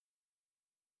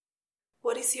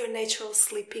What is your natural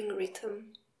sleeping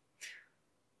rhythm?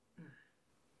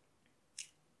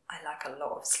 I like a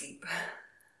lot of sleep.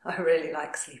 I really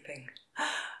like sleeping.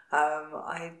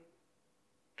 I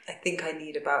think I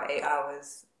need about 8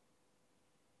 hours,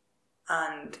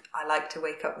 and I like to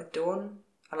wake up with dawn.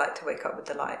 I like to wake up with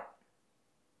the light.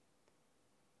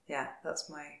 Yeah, that's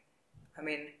my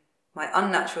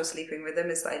unnatural sleeping rhythm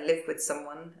is that I live with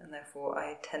someone, and therefore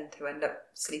I tend to end up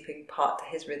sleeping part to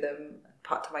his rhythm,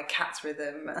 part to my cat's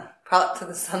rhythm, part to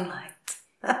the sunlight.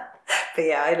 But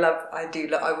yeah, I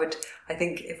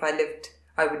think if I lived,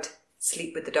 I would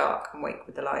sleep with the dark and wake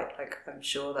with the light. Like, I'm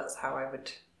sure that's how I'd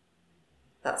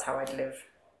live.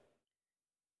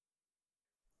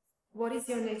 What is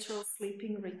your natural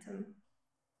sleeping rhythm?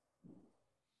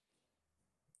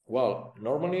 Well,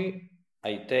 normally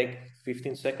I take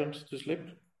 15 seconds to sleep.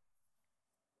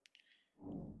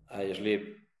 I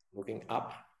sleep looking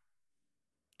up.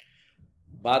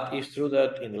 But it's true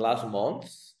that in the last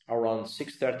months, around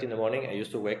 6:30 in the morning, I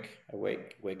used to wake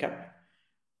up,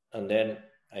 and then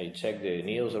I check the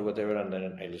news or whatever, and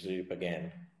then I sleep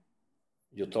again.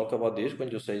 You talk about this when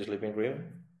you say sleeping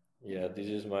rhythm? Yeah, this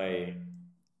is my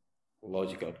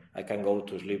logical. I can go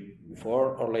to sleep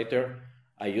before or later.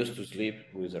 I used to sleep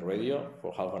with the radio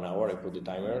for half an hour. I put the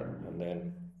timer, and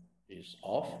then it's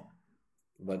off.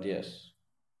 But yes.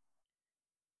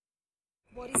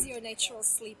 What is your natural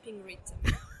sleeping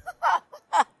rhythm?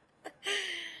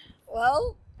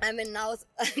 Well, I'm a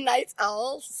night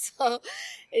owl, so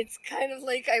it's kind of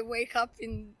like I wake up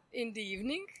in the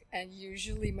evening, and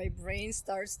usually my brain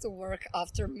starts to work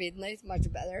after midnight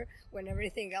much better. When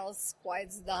everything else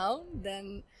quiets down,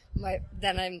 then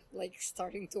I'm like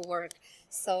starting to work.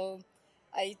 So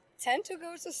I tend to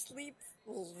go to sleep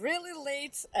really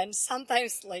late, and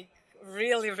sometimes like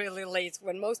really, really late.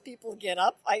 When most people get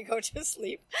up, I go to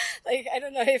sleep. Like, I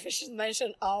don't know if I should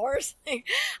mention hours. Like,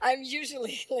 I'm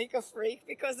usually like a freak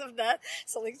because of that.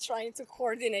 So like trying to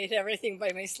coordinate everything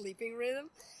by my sleeping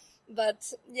rhythm.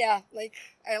 But yeah, like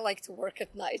I like to work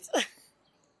at night.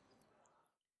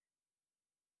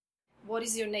 What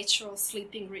is your natural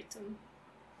sleeping rhythm?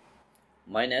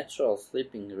 My natural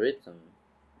sleeping rhythm,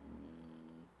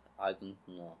 I don't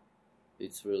know.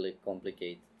 It's really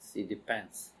complicated. It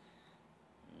depends.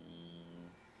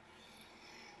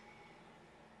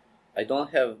 I don't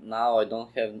have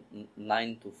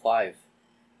 9 to 5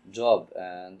 job,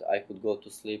 and I could go to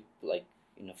sleep like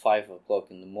in 5 o'clock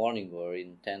in the morning or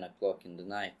in 10 o'clock in the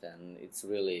night, and it's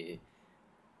really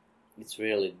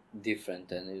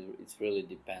different, and it really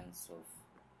depends of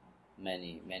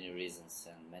many reasons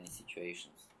and many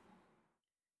situations.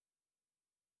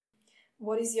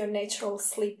 What is your natural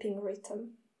sleeping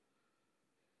rhythm?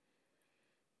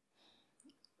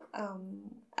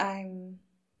 I'm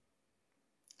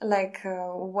like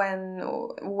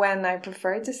when I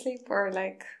prefer to sleep, or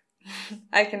like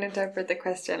I can interpret the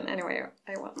question any way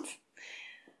I want.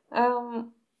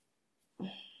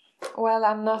 Well,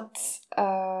 I'm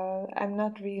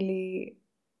not really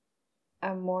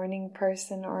a morning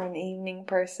person or an evening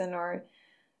person or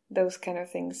those kind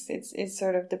of things. It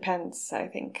sort of depends, I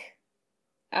think.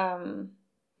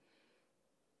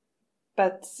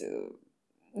 But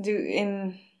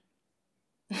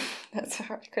that's a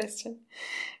hard question,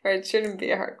 or it shouldn't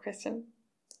be a hard question,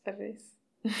 at least.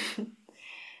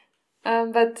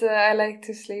 But I like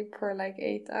to sleep for like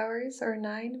 8 hours or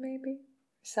 9, maybe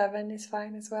 7 is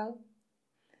fine as well.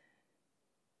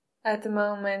 At the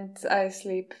moment, I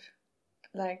sleep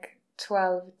like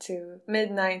 12 to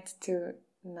midnight to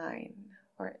 9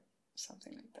 or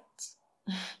something like that.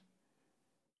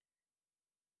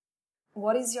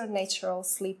 What is your natural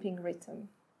sleeping rhythm?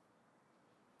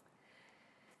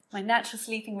 My natural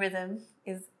sleeping rhythm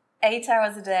is 8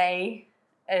 hours a day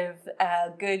of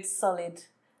good solid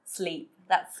sleep.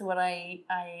 That's what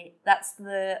that's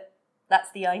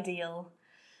the ideal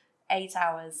 8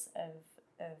 hours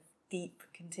of deep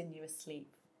continuous sleep.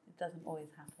 It doesn't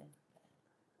always happen, but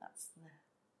that's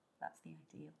the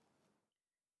ideal.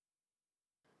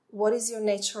 What is your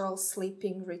natural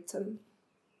sleeping rhythm?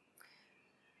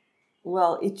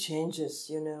 Well, it changes,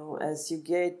 as you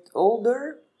get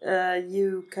older.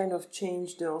 You kind of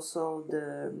changed also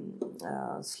the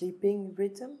sleeping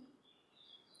rhythm,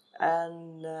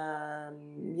 and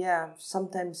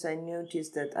sometimes I notice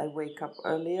that I wake up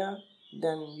earlier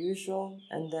than usual,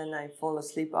 and then I fall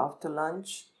asleep after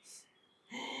lunch,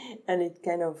 and it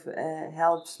kind of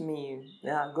helps me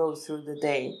go through the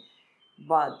day.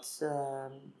 But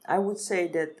I would say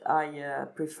that I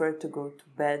prefer to go to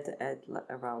bed at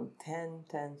around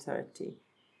 10:30.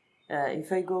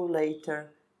 If I go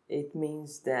later, it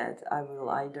means that I will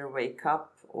either wake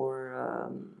up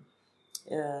or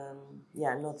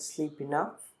not sleep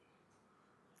enough.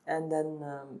 And then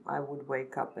I would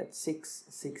wake up at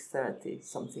 6:30,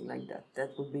 something like that.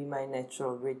 That would be my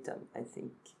natural rhythm, I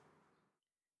think.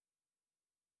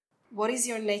 What is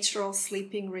your natural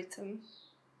sleeping rhythm?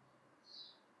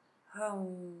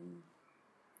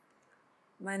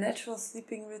 My natural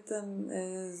sleeping rhythm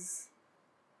is...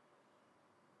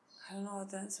 I don't know how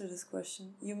to answer this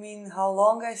question. You mean how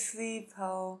long I sleep?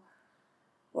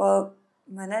 Well,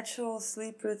 my natural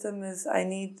sleep rhythm is I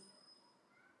need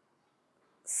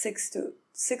 6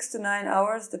 to 9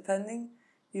 hours, depending.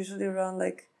 Usually around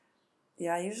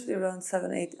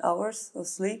 7-8 hours of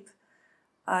sleep.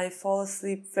 I fall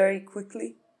asleep very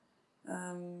quickly.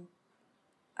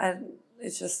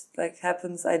 It just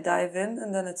happens. I dive in,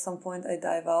 and then at some point I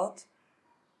dive out,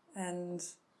 and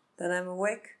then I'm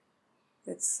awake.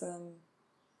 It's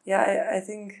I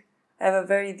think I have a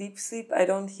very deep sleep. I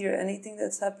don't hear anything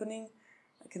that's happening.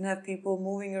 I can have people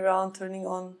moving around, turning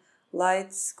on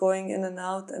lights, going in and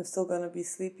out. I'm still gonna be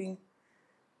sleeping.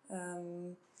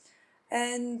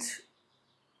 And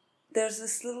there's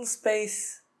this little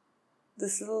space,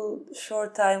 this little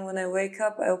short time when I wake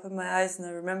up, I open my eyes and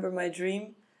I remember my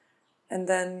dream. And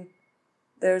then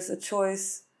there's a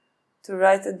choice to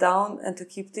write it down and to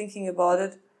keep thinking about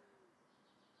it.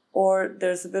 Or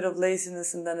there's a bit of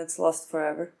laziness and then it's lost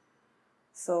forever.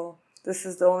 So this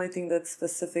is the only thing that's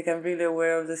specific. I'm really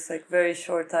aware of this very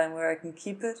short time where I can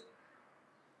keep it,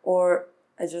 or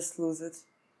I just lose it.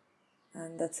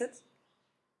 And that's it.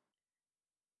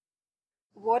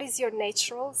 What is your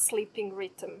natural sleeping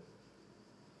rhythm?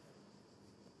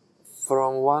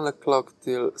 From 1 o'clock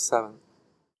till 7.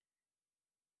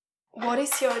 What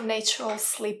is your natural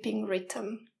sleeping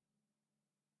rhythm?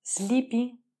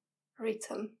 Sleeping?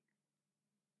 Rhythm.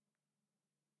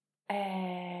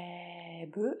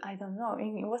 I don't know.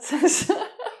 In what sense?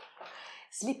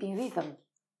 Sleeping rhythm.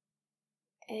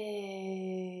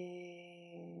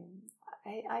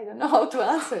 I don't know how to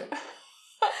answer.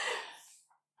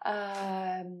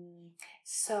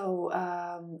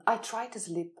 I try to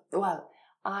sleep. Well,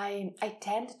 I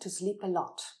tend to sleep a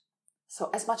lot. So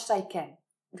as much as I can,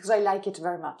 because I like it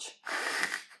very much.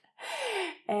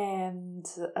 And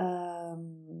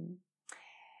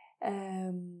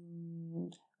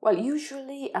well,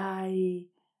 usually I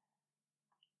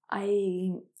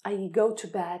go to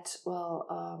bed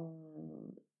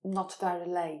not very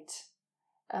late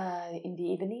in the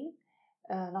evening,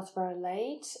 not very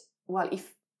late. Well,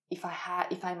 if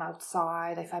I'm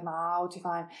outside, if I'm out, if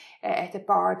I'm at a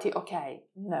party, okay,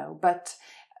 no. But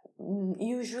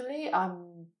usually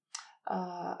I'm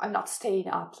not staying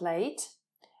up late.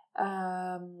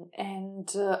 And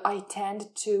I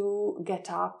tend to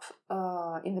get up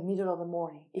in the middle of the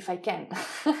morning if I can.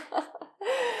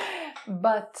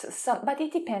 But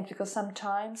it depends, because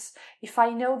sometimes if I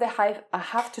know that I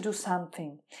have to do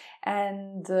something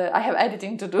and I have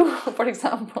editing to do, for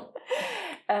example,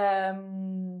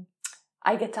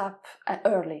 I get up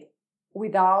early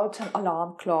without an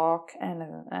alarm clock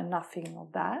and nothing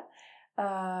of that.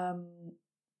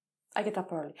 I get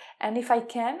up early, and if I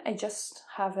can, I just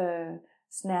have a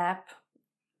snap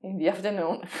in the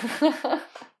afternoon.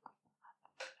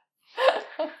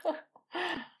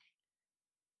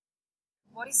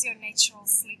 What is your natural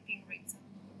sleeping rhythm?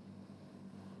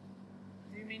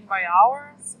 Do you mean by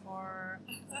hours or?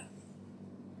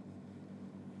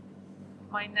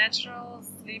 My natural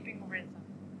sleeping rhythm.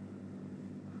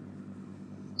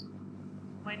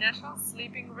 My natural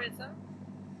sleeping rhythm,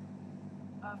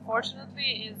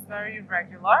 unfortunately, is very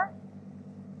regular.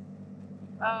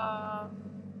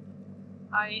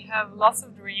 I have lots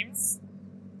of dreams.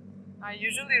 I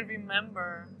usually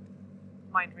remember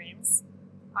my dreams.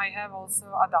 I have also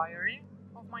a diary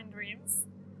of my dreams.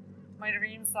 My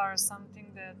dreams are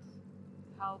something that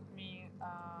help me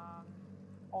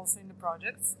also in the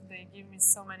projects. They give me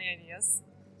so many ideas.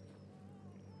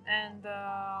 And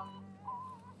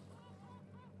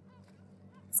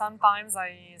sometimes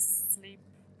I sleep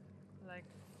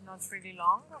not really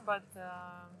long, but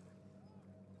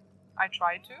I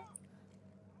try to.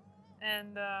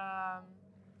 And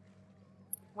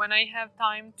when I have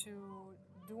time to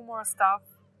do more stuff,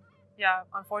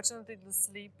 unfortunately the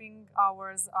sleeping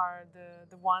hours are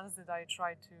the ones that I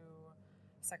try to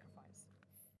sacrifice.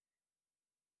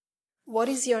 What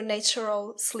is your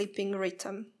natural sleeping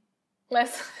rhythm?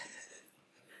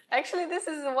 Actually, this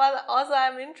is what also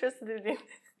I'm interested in.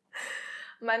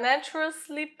 My natural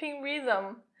sleeping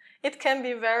rhythm. It can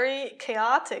be very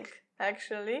chaotic,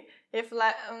 actually. If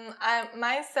I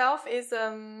myself is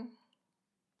I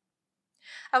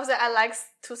would say I like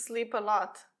to sleep a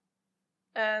lot.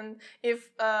 And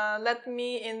if let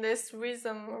me in this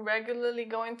rhythm regularly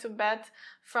going to bed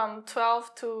from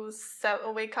 12 to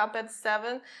 7, wake up at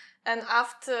 7, and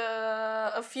after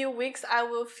a few weeks I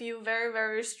will feel very,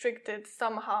 very restricted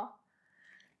somehow.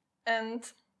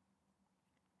 And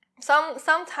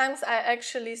sometimes I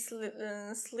actually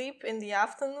sleep in the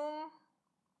afternoon.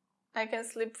 I can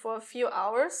sleep for a few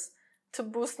hours to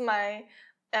boost my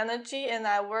energy, and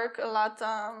I work a lot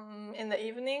in the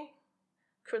evening.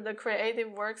 The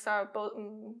creative works are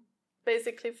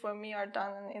basically for me are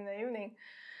done in the evening.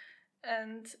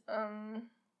 And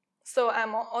so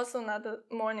I'm also not a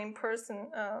morning person.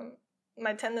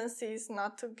 My tendency is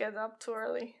not to get up too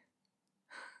early.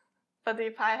 But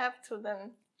if I have to,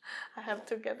 then I have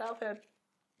to get up at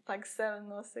like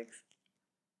 7 or 6.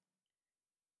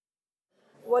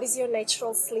 What is your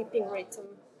natural sleeping rhythm?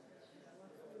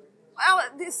 Well,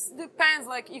 this depends.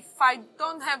 Like if I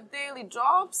don't have daily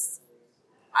jobs,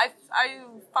 I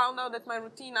found out that my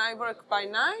routine, I work by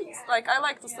night. Like I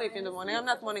like to sleep in the morning. I'm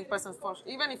not a morning person.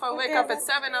 Even if I wake up at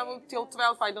 7, I will till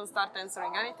 12. I don't start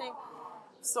answering anything.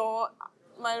 So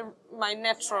my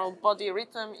natural body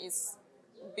rhythm is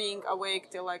being awake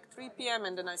till like 3 p.m.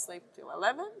 and then I sleep till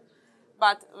 11.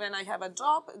 But when I have a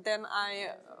job, then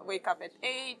I wake up at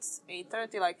 8,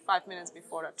 8:30, like 5 minutes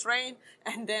before a train,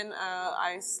 and then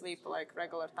I sleep like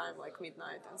regular time, like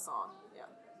midnight and so on. Yeah.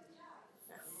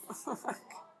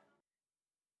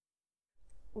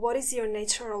 What is your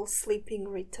natural sleeping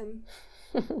rhythm?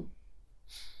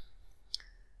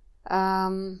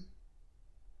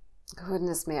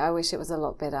 Goodness me, I wish it was a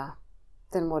lot better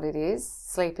than what it is.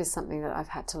 Sleep is something that I've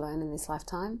had to learn in this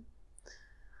lifetime.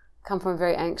 Come from a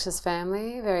very anxious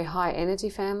family, very high energy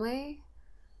family,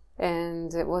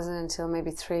 and it wasn't until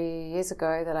maybe 3 years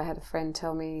ago that I had a friend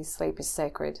tell me sleep is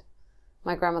sacred.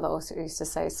 My grandmother also used to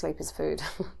say sleep is food.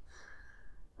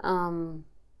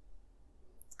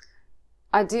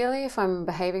 Ideally, if I'm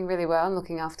behaving really well and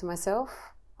looking after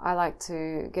myself, I like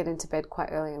to get into bed quite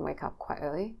early and wake up quite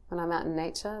early. When I'm out in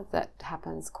nature, that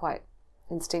happens quite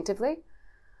instinctively.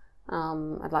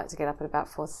 I'd like to get up at about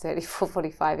 4:30,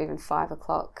 4:45, even 5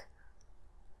 o'clock.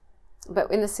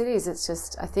 But in the cities, it's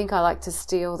just, I think I like to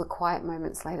steal the quiet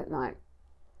moments late at night.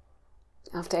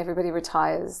 After everybody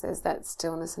retires, there's that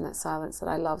stillness and that silence that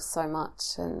I love so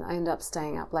much, and I end up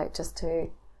staying up late just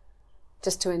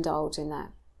to indulge in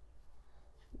that.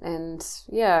 And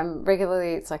yeah,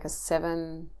 regularly it's like a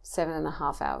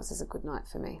 7.5 hours is a good night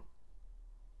for me.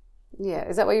 Yeah,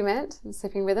 is that what you meant?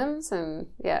 Sleeping rhythms?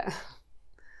 And yeah,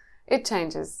 it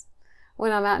changes.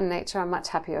 When I'm out in nature, I'm much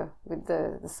happier with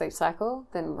the sleep cycle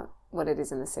than what it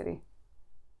is in the city.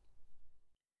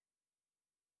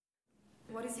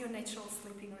 What is your natural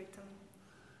sleeping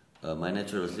rhythm? My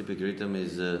natural sleeping rhythm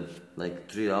is like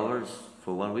 3 hours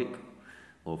for 1 week,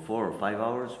 or 4 or 5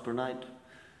 hours per night.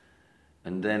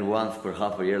 And then once per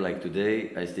half a year, like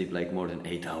today, I sleep like more than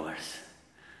 8 hours.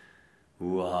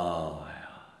 Wow.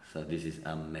 So this is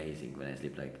amazing when I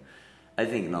sleep like, I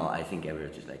think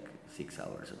average is like 6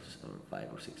 hours or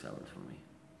 5 or 6 hours for me.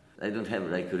 I don't have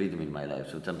like a rhythm in my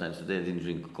life, so sometimes today I didn't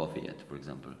drink coffee yet, for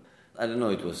example. I don't know,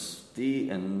 it was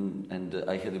tea and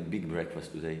I had a big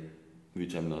breakfast today,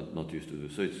 which I'm not used to do.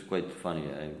 So it's quite funny.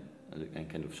 I'm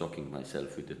kind of shocking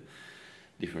myself with the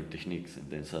different techniques, and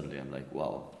then suddenly I'm like,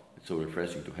 wow, it's so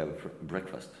refreshing to have a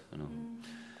breakfast, you know.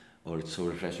 Or it's so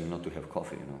refreshing not to have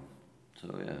coffee, you know. So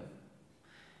yeah,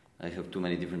 I have too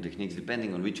many different techniques,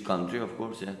 depending on which country, of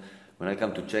course, yeah. When I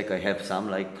come to Czech, I have some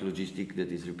like logistic that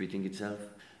is repeating itself.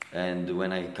 And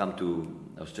when I come to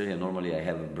Australia, normally I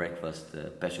have a breakfast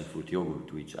passion fruit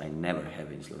yogurt, which I never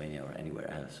have in Slovenia or anywhere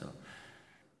else. So.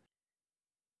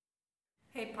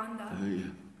 Hey, Panda. Yeah.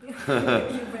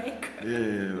 You wake?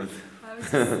 Yeah. But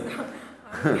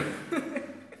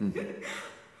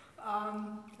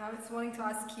I was wanting to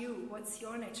ask you, what's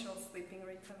your natural sleeping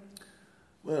rhythm?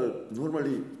 Well,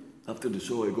 normally after the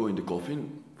show I go in the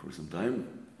coffin for some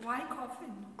time. Why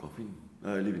coffin? Coffin.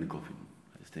 I live in a coffin.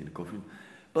 I stay in a coffin.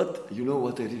 But you know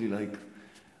what I really like?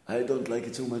 I don't like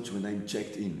it so much when I'm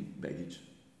checked in baggage.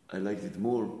 I like it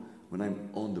more when I'm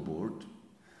on the board,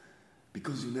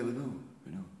 because you never know,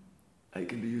 you know. I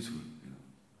can be useful, you know.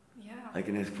 Yeah. I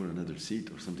can ask for another seat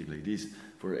or something like this,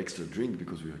 for extra drink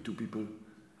because we are 2 people.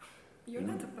 You're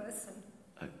not a person.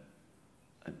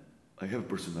 I have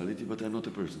personality, but I'm not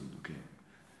a person, okay.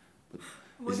 But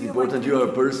What is do it you important want you to are a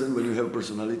do? person when you have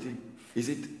personality? Is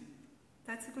it?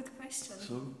 That's a good question.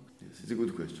 So, yes, it's a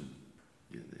good question.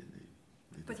 Yeah,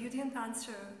 But you didn't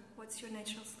answer what's your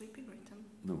natural sleeping rhythm.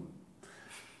 No.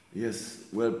 Yes,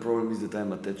 well, problem is that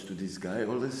I'm attached to this guy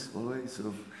always,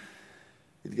 so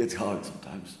it gets hard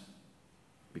sometimes.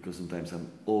 because sometimes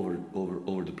I'm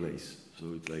over the place.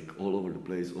 So it's like all over the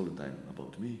place all the time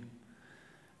about me,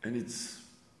 and it's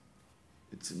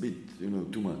a bit,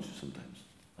 too much sometimes.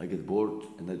 I get bored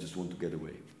and I just want to get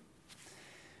away.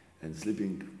 And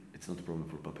sleeping, it's not a problem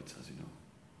for puppets, as you know.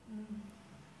 Mm.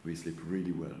 We sleep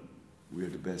really well. We are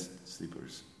the best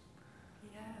sleepers.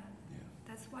 Yeah.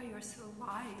 That's why you're so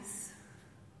wise.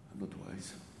 I'm not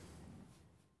wise.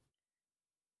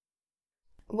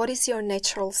 What is your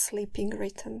natural sleeping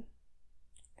rhythm?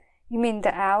 You mean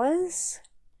the hours?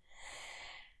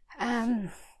 I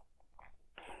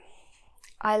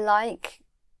like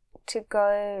to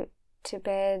go to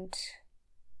bed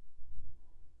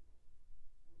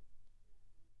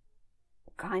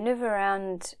kind of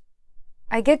around,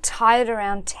 I get tired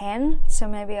around 10, so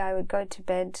maybe I would go to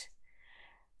bed,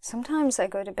 sometimes I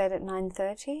go to bed at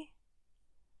 9:30.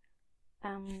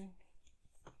 And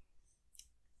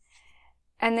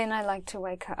then I like to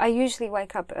wake up. I usually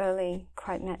wake up early,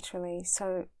 quite naturally.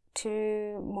 So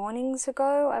 2 mornings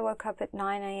ago, I woke up at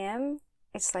 9 a.m.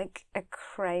 It's like a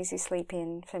crazy sleep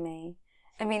in for me.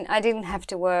 I mean, I didn't have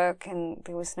to work and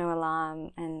there was no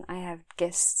alarm and I have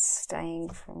guests staying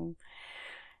from...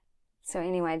 So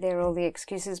anyway, there are all the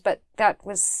excuses. But that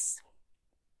was...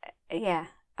 Yeah,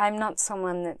 I'm not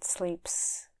someone that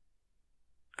sleeps...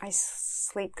 I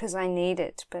sleep because I need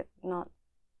it, but not...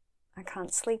 I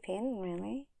can't sleep in,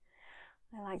 really.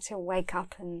 I like to wake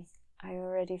up and I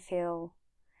already feel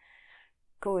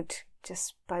good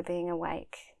just by being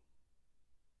awake.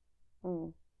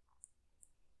 And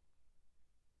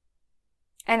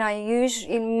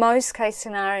in most case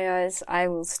scenarios, I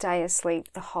will stay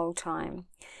asleep the whole time.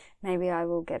 Maybe I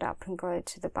will get up and go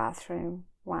to the bathroom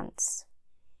once.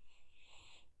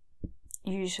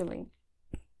 Usually.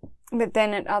 But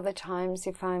then at other times,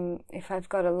 if I've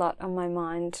got a lot on my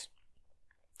mind,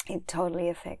 it totally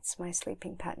affects my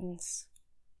sleeping patterns.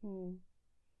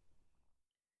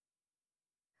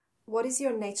 What is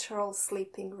your natural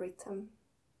sleeping rhythm?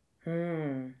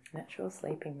 Natural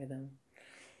sleeping rhythm.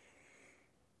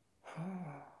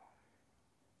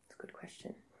 That's a good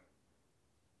question.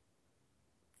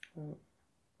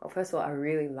 Well, first of all, I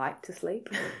really like to sleep.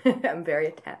 I'm very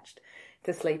attached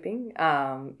to sleeping.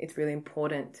 It's really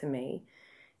important to me.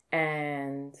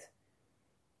 And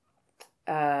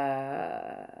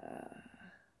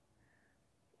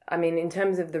I mean, in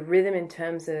terms of the rhythm, in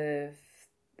terms of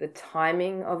the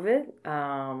timing of it,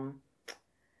 that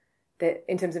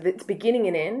in terms of its beginning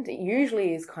and end, it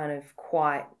usually is kind of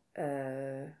quite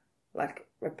like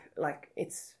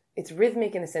it's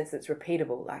rhythmic in the sense that it's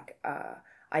repeatable. Like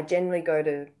I generally go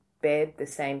to bed the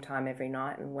same time every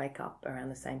night and wake up around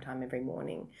the same time every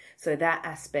morning. So that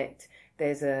aspect,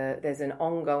 there's an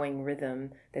ongoing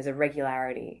rhythm. There's a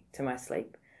regularity to my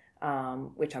sleep,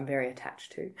 which I'm very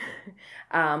attached to.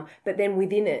 But then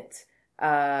within it,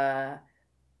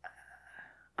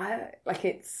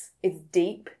 it's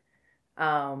deep,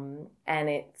 and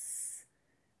it's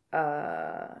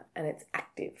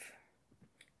active.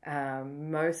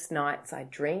 Most nights I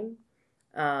dream.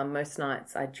 Most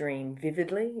nights I dream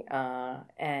vividly,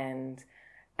 and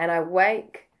I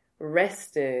wake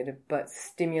rested but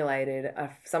stimulated. I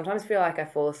sometimes feel like I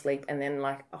fall asleep and then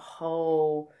like a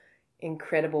whole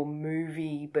incredible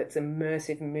movie, but it's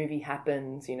immersive movie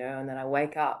happens, and then I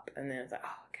wake up and then it's like,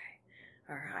 oh, okay,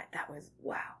 all right, that was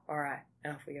wow, all right,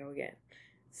 and off we go again.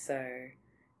 So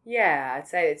yeah, I'd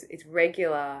say it's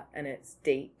regular and it's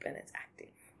deep and it's active.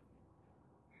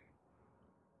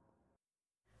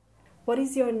 What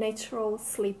is your natural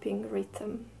sleeping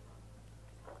rhythm?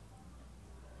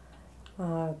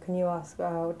 Can you ask,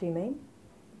 what do you mean?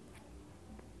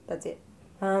 That's it.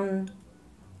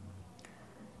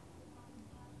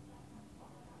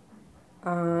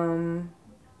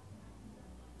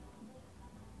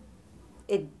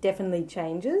 It definitely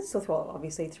changes. Well,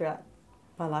 obviously throughout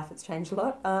my life it's changed a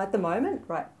lot. At the moment,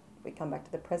 right, we come back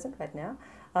to the present right now.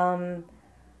 I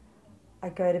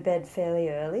go to bed fairly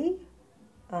early.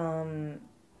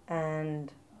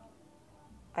 And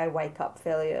I wake up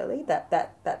fairly early.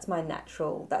 That's my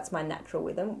natural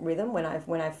rhythm when I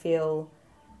feel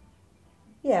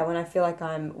like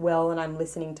I'm well and I'm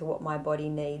listening to what my body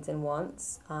needs and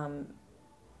wants.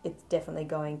 It's definitely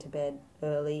going to bed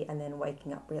early and then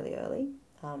waking up really early.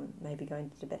 Maybe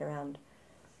going to bed around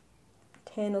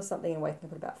 10 or something and waking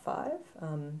up at about 5.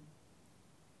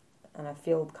 And I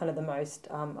feel kind of the most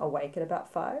awake at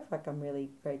about 5. Like I'm really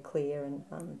very clear and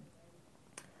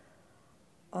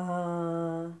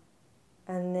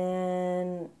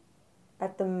then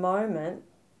at the moment,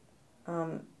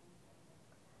 I've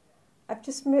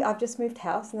just moved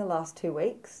house in the last 2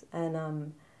 weeks,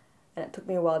 and and it took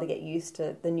me a while to get used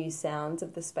to the new sounds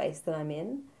of the space that I'm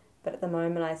in. But at the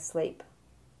moment, I sleep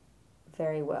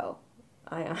very well.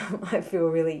 I feel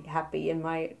really happy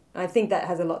I think that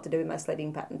has a lot to do with my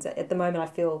sleeping patterns. At the moment, I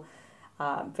feel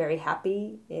very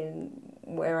happy in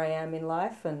where I am in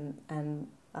life, and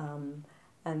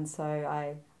so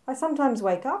I sometimes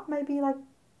wake up maybe like,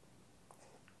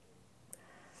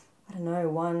 I don't know,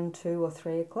 1, 2 or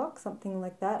 3 o'clock, something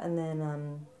like that, and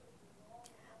then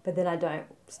but then I don't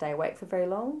stay awake for very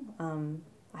long.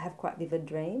 I have quite vivid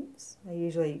dreams. I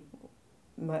usually,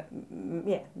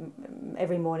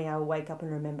 every morning I will wake up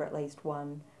and remember at least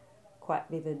one quite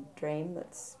vivid dream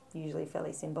that's usually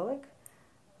fairly symbolic.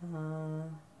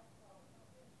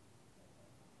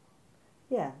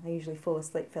 I usually fall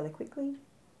asleep fairly quickly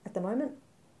at the moment.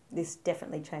 This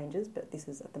definitely changes, but this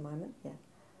is at the moment, yeah.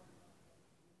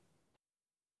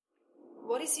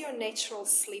 What is your natural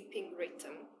sleeping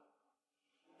rhythm?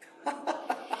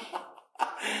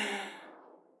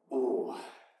 Oh,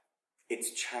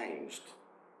 it's changed.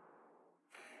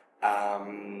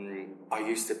 I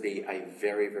used to be a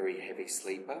very, very heavy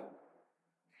sleeper,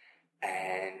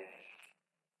 and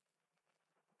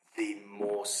the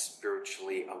more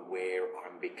spiritually aware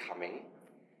I'm becoming,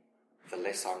 the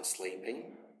less I'm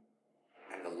sleeping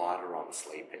and the lighter I'm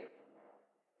sleeping.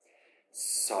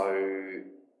 So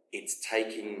it's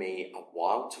taking me a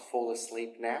while to fall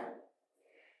asleep now,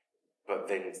 but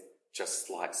then just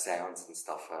slight sounds and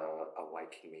stuff are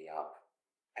waking me up,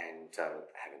 and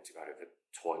having to go to the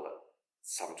toilet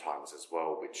sometimes as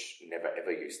well, which never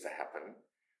ever used to happen.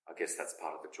 I guess that's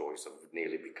part of the joys of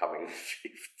nearly becoming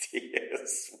 50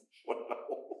 as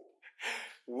well.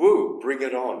 Woo, bring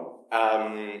it on.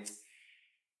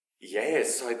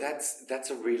 So that's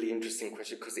a really interesting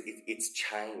question, because it's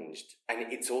changed.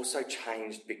 And it's also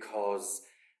changed because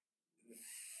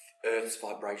Earth's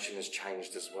vibration has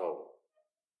changed as well.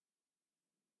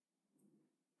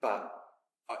 But,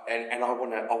 and I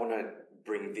want to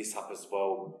bring this up as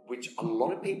well, which a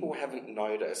lot of people haven't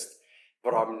noticed,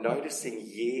 but I'm noticing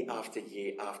year after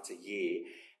year after year,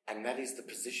 and that is the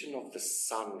position of the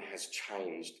sun has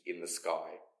changed in the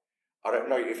sky. I don't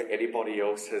know if anybody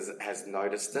else has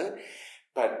noticed it,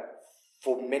 but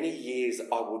for many years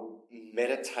I would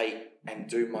meditate and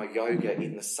do my yoga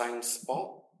in the same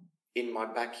spot in my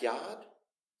backyard,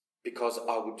 because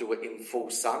I would do it in full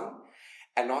sun.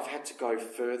 And I've had to go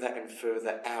further and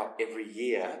further out every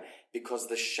year, because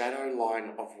the shadow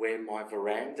line of where my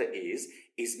veranda is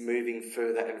moving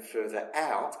further and further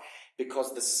out,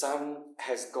 because the sun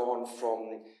has gone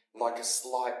from like a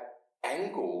slight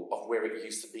angle of where it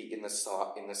used to be in the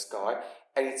sky,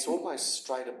 and it's almost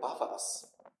straight above us.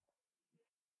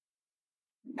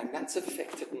 And that's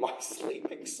affected my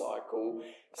sleeping cycle,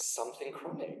 something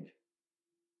chronic.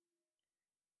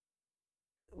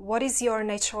 What is your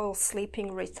natural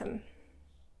sleeping rhythm?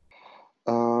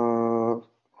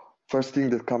 First thing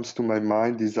that comes to my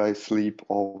mind is I sleep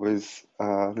always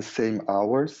the same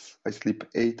hours. I sleep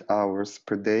 8 hours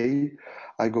per day.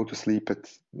 I go to sleep at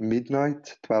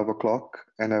midnight, 12 o'clock,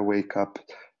 and I wake up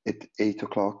at 8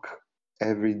 o'clock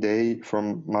every day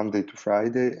from Monday to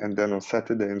Friday. And then on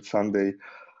Saturday and Sunday,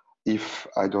 if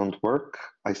I don't work,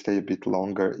 I stay a bit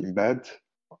longer in bed,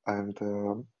 and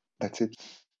that's it.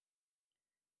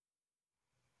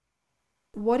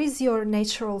 What is your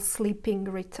natural sleeping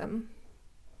rhythm?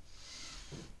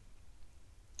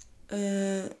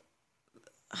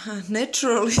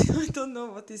 Naturally, I don't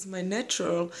know what is my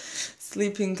natural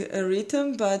sleeping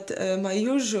rhythm, but my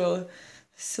usual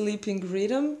sleeping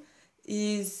rhythm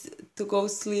is to go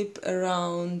sleep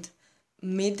around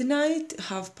midnight,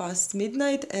 8:30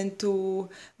 midnight, and to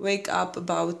wake up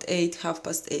about 8,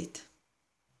 8:30.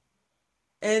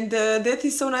 And that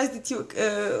is so nice that you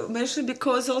mentioned,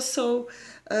 because also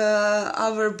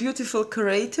our beautiful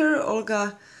curator,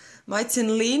 Olga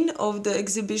Maitzen-Lin, of the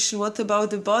exhibition What About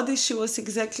the Body, she was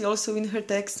exactly also in her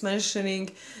text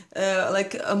mentioning,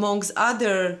 like amongst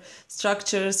other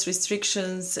structures,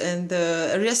 restrictions, and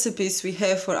recipes we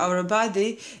have for our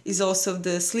body, is also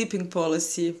the sleeping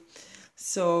policy.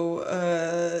 So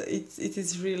it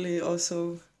is really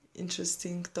also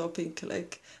interesting topic,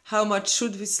 like how much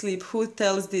should we sleep, who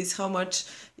tells this, how much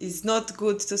is not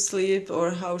good to sleep,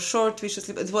 or how short we should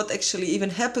sleep, and what actually even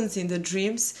happens in the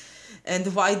dreams,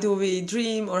 and why do we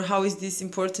dream, or how is this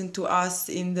important to us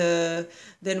then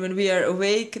when we are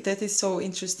awake. That is so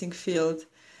interesting field.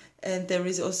 And there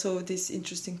is also this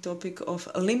interesting topic of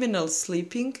liminal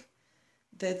sleeping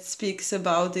that speaks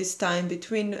about this time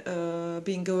between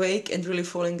being awake and really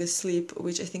falling asleep,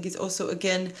 which I think is also,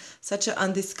 again, such an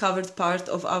undiscovered part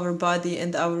of our body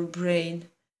and our brain.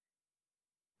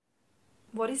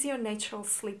 What is your natural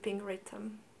sleeping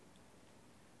rhythm?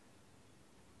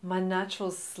 My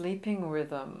natural sleeping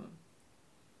rhythm.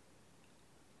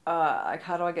 Like,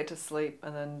 how do I get to sleep,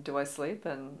 and then do I sleep,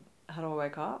 and how do I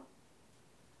wake up?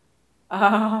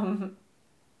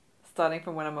 Starting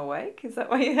from when I'm awake, is that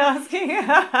what you're asking?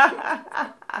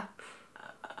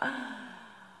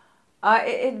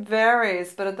 It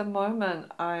varies, but at the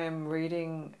moment I'm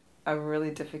reading a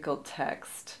really difficult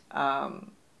text,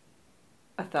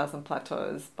 1,000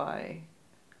 Plateaus by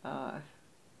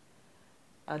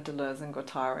Deleuze and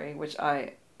Guattari, which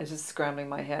is just scrambling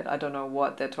my head. I don't know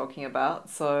what they're talking about,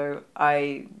 so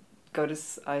I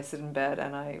sit in bed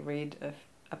and I read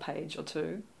a page or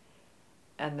two,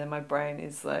 and then my brain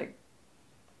is like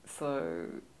so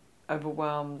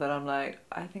overwhelmed that I'm like,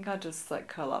 I think I'll just like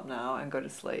curl up now and go to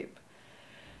sleep.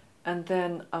 And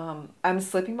then I'm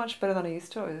sleeping much better than I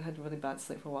used to. I had really bad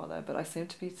sleep for a while there, but I seem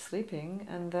to be sleeping.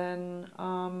 And then,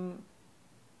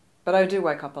 but I do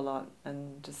wake up a lot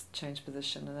and just change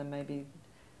position, and then maybe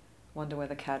wonder where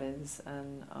the cat is,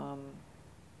 and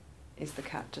is the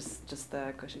cat just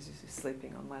there because she's usually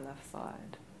sleeping on my left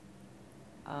side.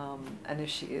 And if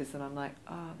she is, then I'm like,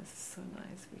 oh, this is so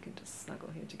nice. We can just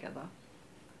snuggle here together.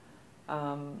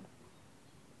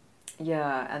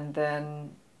 Yeah, and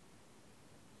then.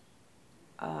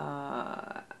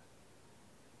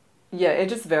 Yeah, it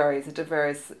just varies.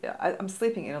 I'm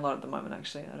sleeping in a lot at the moment,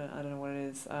 actually. I don't know what it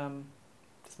is.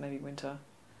 Just maybe winter.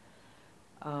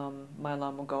 My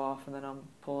alarm will go off, and then I'll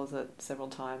pause it several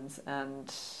times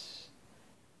and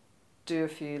do a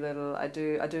few little. I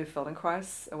do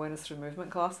Feldenkrais awareness through movement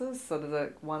classes. So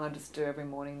there's one I just do every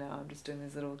morning now. I'm just doing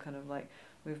these little kind of like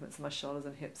movements of my shoulders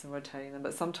and hips and rotating them.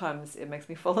 But sometimes it makes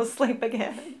me fall asleep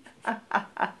again.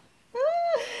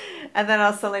 And then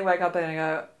I'll suddenly wake up and I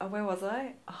go, oh, where was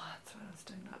I? Oh, that's when I was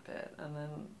doing that bit. And then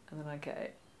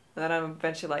okay. And then I'm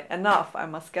eventually like, enough, I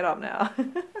must get up now.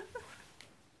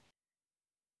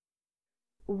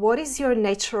 What is your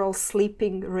natural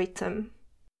sleeping rhythm?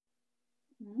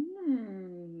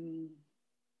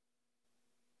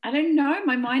 I don't know.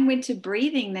 My mind went to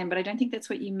breathing then, but I don't think that's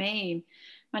what you mean.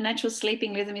 My natural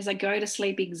sleeping rhythm is I go to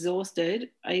sleep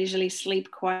exhausted. I usually sleep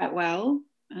quite well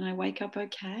and I wake up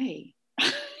okay.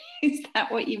 Is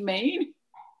that what you mean?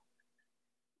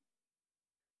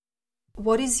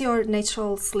 What is your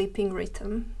natural sleeping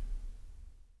rhythm?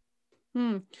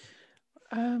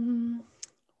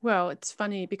 Well, it's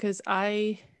funny because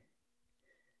I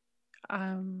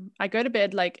go to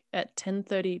bed like at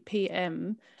 10:30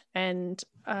 p.m. and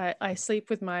I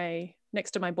sleep with next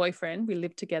to my boyfriend. We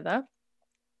live together.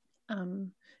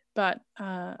 But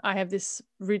I have this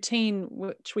routine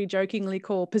which we jokingly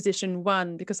call position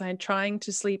 1 because I'm trying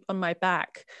to sleep on my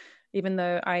back, even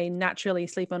though I naturally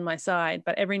sleep on my side.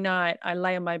 But every night I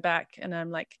lay on my back and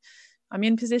I'm like, I'm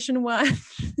in position 1.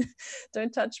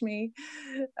 Don't touch me.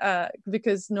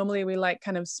 Because normally we like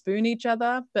kind of spoon each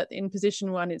other, but in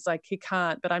position 1, it's like he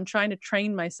can't. But I'm trying to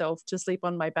train myself to sleep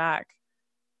on my back.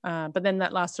 But then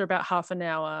that lasts for about half an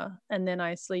hour. And then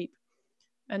I sleep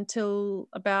until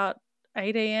about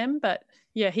 8 a.m. But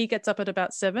yeah, he gets up at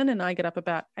about 7 and I get up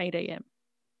about 8 a.m.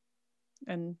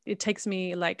 And it takes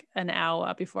me like an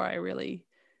hour before I really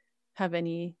have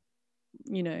any,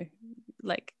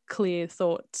 like clear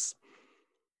thoughts.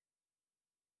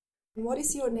 What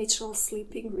is your natural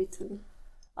sleeping rhythm?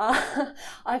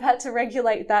 I've had to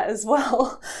regulate that as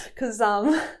well because,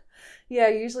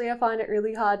 usually I find it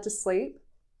really hard to sleep,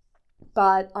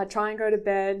 but I try and go to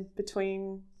bed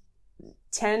between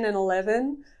 10 and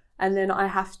 11. And then I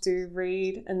have to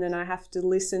read, and then I have to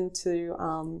listen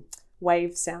to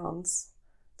wave sounds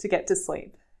to get to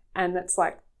sleep. And that's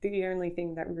like the only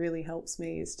thing that really helps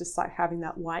me is just like having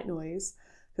that white noise.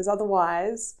 Because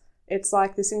otherwise, it's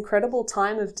like this incredible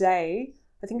time of day.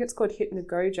 I think it's called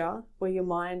hypnagogia, where your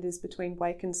mind is between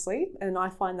wake and sleep. And I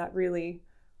find that really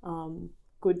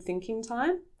good thinking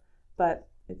time, but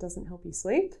it doesn't help you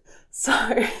sleep. So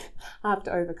I have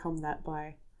to overcome that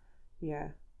by,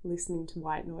 listening to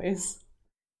white noise.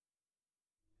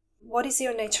 What is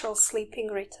your natural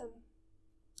sleeping rhythm?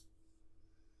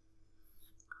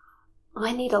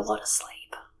 I need a lot of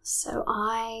sleep. So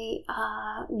I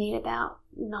need about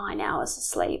 9 hours of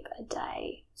sleep a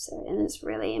day. And it's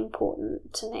really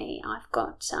important to me. I've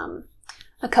got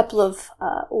a couple of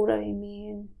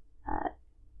autoimmune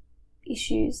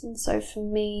issues. And so for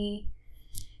me,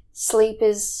 sleep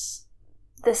is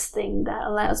this thing that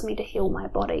allows me to heal my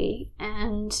body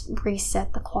and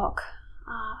reset the clock.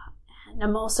 And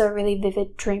I'm also a really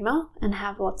vivid dreamer and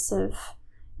have lots of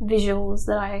visuals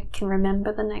that I can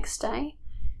remember the next day.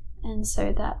 And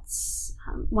so that's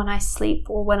when I sleep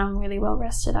or when I'm really well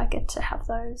rested, I get to have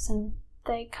those, and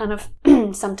they kind of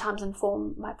sometimes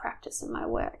inform my practice and my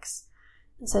works.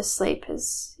 And so sleep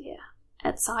is,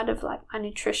 outside of like my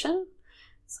nutrition,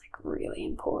 it's like really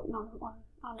important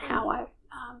on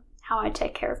how I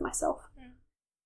take care of myself.